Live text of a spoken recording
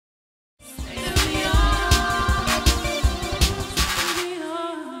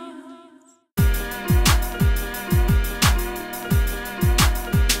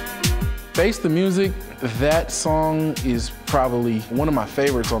FaceThe Music, that song is probably one of my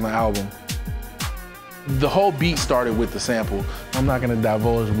favorites on the album. The whole beat started with the sample. I'm not gonna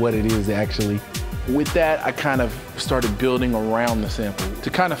divulge what it is actually. With that, I kind of started building around the sample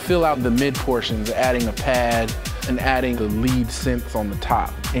to kind of fill out the mid portions, adding a pad and adding the lead synths on the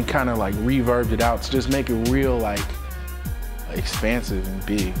top and kind of like reverbed it out to just make it real like expansive and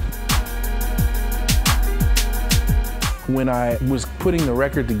big. When I was putting the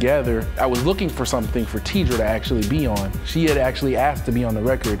record together, I was looking for something for Teedra to actually be on. She had actually asked to be on the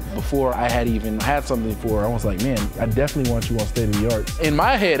record before I had even had something for her. I was like, man, I definitely want you on State of the Art. In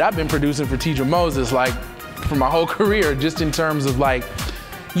my head, I've been producing for Teedra Moses like for my whole career, just in terms of like,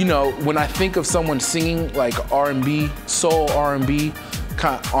 you know, when I think of someone singing like R&B, soul R&B,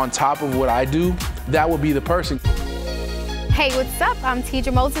 on top of what I do, that would be the person. Hey, what's up? I'm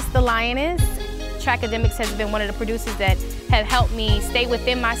Teedra Moses, the Lioness. Trackademicks has been one of the producers that have helped me stay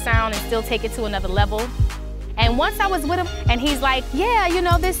within my sound and still take it to another level. And once I was with him, and he's like, yeah, you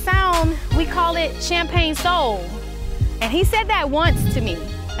know, this sound, we call it champagne soul. And he said that once to me,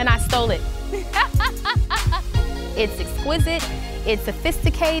 and I stole it. It's exquisite, it's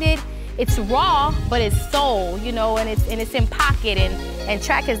sophisticated, it's raw, but it's soul, you know, and it's in pocket, and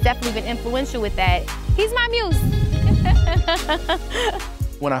Track has definitely been influential with that. He's my muse.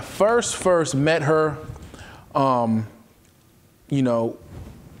 When I first met her, you know,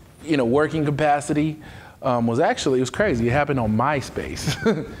 in a working capacity, it was crazy. It happened on MySpace.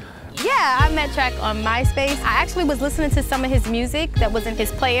 Yeah, I met Track on MySpace. I actually was listening to some of his music that was in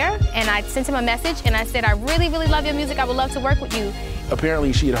his player, and I sent him a message, and I said, I really, really love your music. I would love to work with you.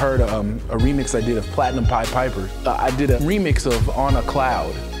 Apparently, she had heard a remix I did of Platinum Pied Piper. I did a remix of On a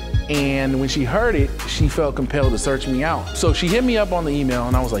Cloud. And when she heard it, she felt compelled to search me out. So she hit me up on the email,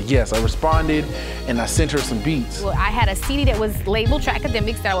 and I was like, yes. I responded, and I sent her some beats. Well, I had a CD that was labeled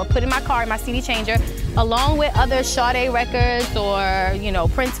Trackademicks that I would put in my car in my CD changer, along with other Sade records or, you know,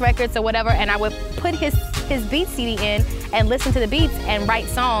 Prince records or whatever, and I would put his beat CD in and listen to the beats and write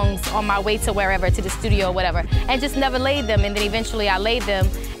songs on my way to wherever, to the studio or whatever, and just never laid them. And then eventually I laid them,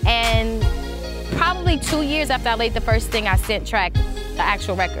 and probably 2 years after I laid the first thing, I sent Track the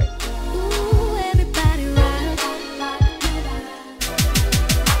actual record.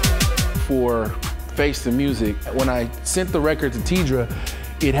 For FaceThe Music, when I sent the record to Teedra,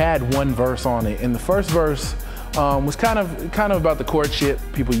 it had one verse on it, and the first verse was kind of about the courtship.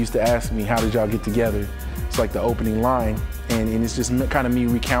 People used to ask me, how did y'all get together? It's like the opening line, and it's just kind of me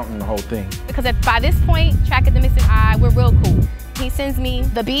recounting the whole thing. Because by this point, Trackademicks and I, we're real cool. He sends me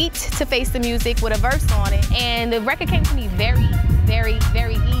the beat to FaceThe Music with a verse on it, and the record came to me very, very,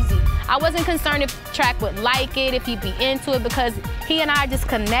 very easy. I wasn't concerned if Track would like it, if he'd be into it, because he and I just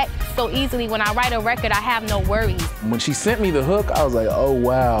connect so easily. When I write a record, I have no worries. When she sent me the hook, I was like, oh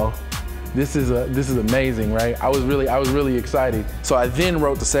wow, this is amazing, right? I was really excited. So I then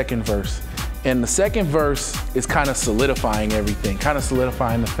wrote the second verse, and the second verse is kind of solidifying everything, kind of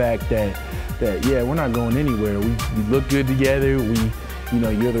solidifying the fact that yeah, we're not going anywhere. We look good together. You know,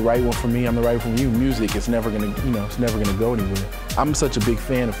 you're the right one for me, I'm the right one for you. Music, it's never gonna go anywhere. I'm such a big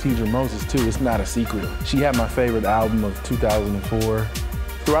fan of Teedra Moses too, it's not a secret. She had my favorite album of 2004.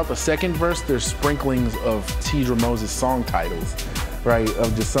 Throughout the second verse, there's sprinklings of Teedra Moses song titles, right?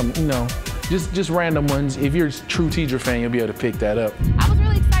 Of just some, you know, just random ones. If you're a true Teedra fan, you'll be able to pick that up. I was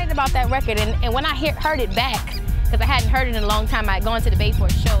really excited about that record, and when I heard it back, because I hadn't heard it in a long time, I had gone to the Bay for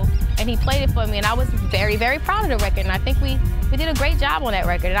a show, and he played it for me, and I was very, very proud of the record, and I think we did a great job on that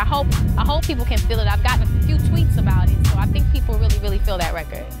record, and I hope people can feel it. I've gotten a few tweets about it, so I think people really, really feel that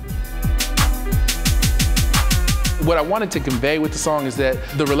record. What I wanted to convey with the song is that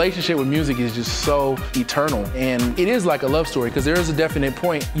the relationship with music is just so eternal, and it is like a love story, because there is a definite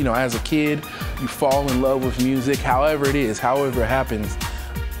point, you know, as a kid, you fall in love with music, however it is, however it happens,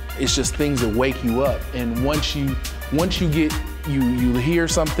 it's just things that wake you up, and once you hear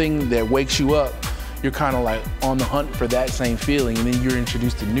something that wakes you up, you're kind of like on the hunt for that same feeling, and then you're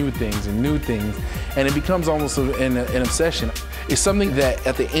introduced to new things, and it becomes almost an obsession. It's something that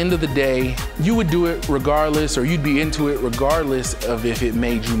at the end of the day, you would do it regardless, or you'd be into it regardless of if it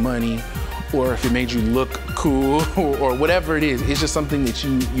made you money, or if it made you look cool, or whatever it is. It's just something that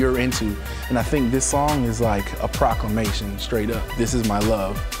you're into. And I think this song is like a proclamation, straight up. This is my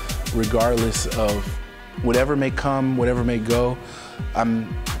love, regardless of whatever may come, whatever may go.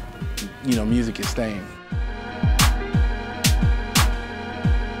 You know, music is staying.